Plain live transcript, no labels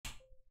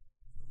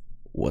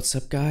What's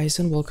up guys,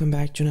 and welcome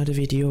back to another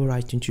video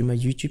right into my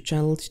YouTube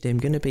channel. Today I'm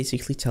gonna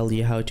basically tell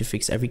you how to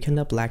fix every kind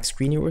of black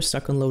screen or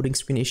stuck on loading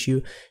screen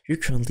issue you're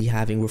currently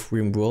having with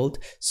Rimworld.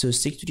 So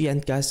stick to the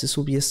end guys, this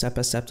will be a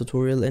step-by-step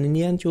tutorial, and in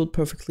the end you'll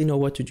perfectly know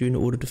what to do in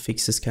order to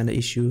fix this kind of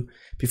issue.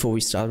 Before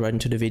we start right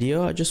into the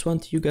video, I just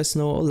want you guys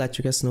know or let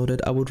you guys know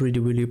that I would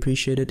really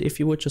appreciate it if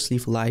you would just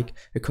leave a like,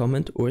 a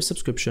comment or a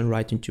subscription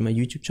right into my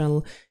YouTube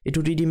channel. It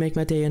would really make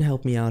my day and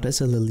help me out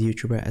as a little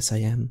YouTuber as I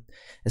am.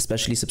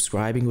 Especially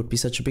subscribing would be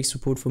such a big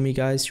support for me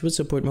guys. You would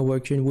support my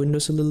work here in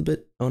Windows a little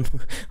bit, on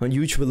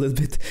YouTube a little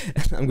bit,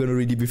 and I'm gonna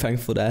really be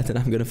thankful for that, and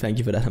I'm gonna thank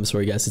you for that. I'm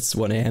sorry guys, it's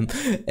 1 AM,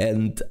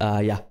 and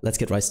yeah, let's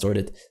get right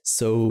started.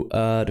 So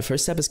the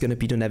first step is gonna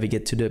be to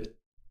navigate to the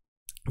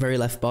very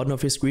left bottom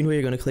of your screen, where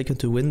you're gonna click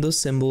into Windows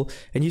symbol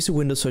and use the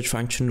Windows search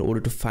function in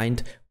order to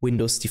find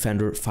Windows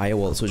Defender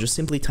Firewall. So just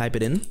simply type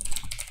it in.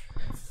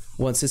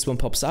 Once this one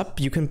pops up,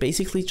 you can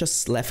basically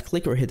just left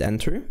click or hit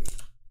enter.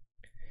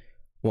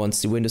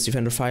 Once the Windows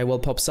Defender Firewall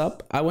pops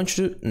up, I want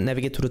you to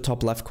navigate to the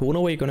top left corner,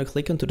 where you're going to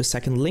click onto the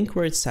second link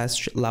where it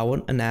says allow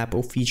an app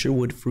or feature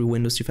through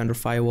Windows Defender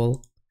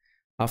Firewall.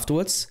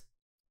 Afterwards,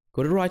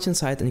 go to the right hand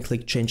side and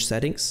click change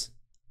settings.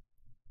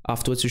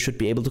 Afterwards, you should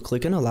be able to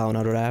click on allow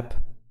another app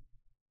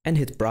and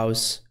hit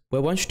browse, where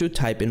I want you to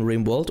type in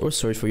Rimworld or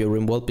search for your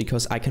Rimworld,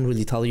 because I can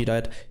really tell you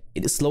that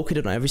it is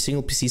located on every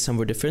single PC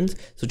somewhere different.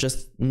 So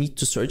just need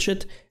to search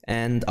it,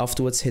 and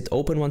afterwards hit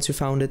open once you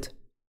found it.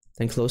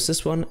 Then close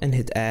this one and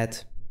hit add.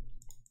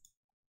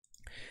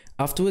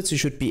 Afterwards, you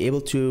should be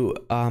able to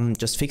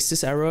just fix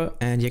this error,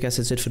 and yeah guys,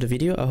 that's it for the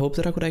video. I hope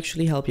that I could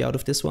actually help you out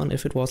with this one.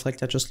 If it was like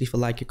that, just leave a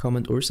like, a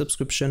comment or a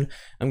subscription.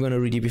 I'm gonna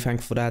really be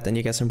thankful for that, and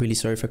yeah guys, I'm really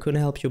sorry if I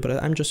couldn't help you,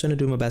 but I'm just gonna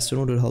do my best in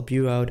order to help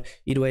you out.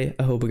 Either way,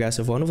 I hope you guys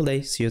have a wonderful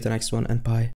day. See you at the next one, and bye.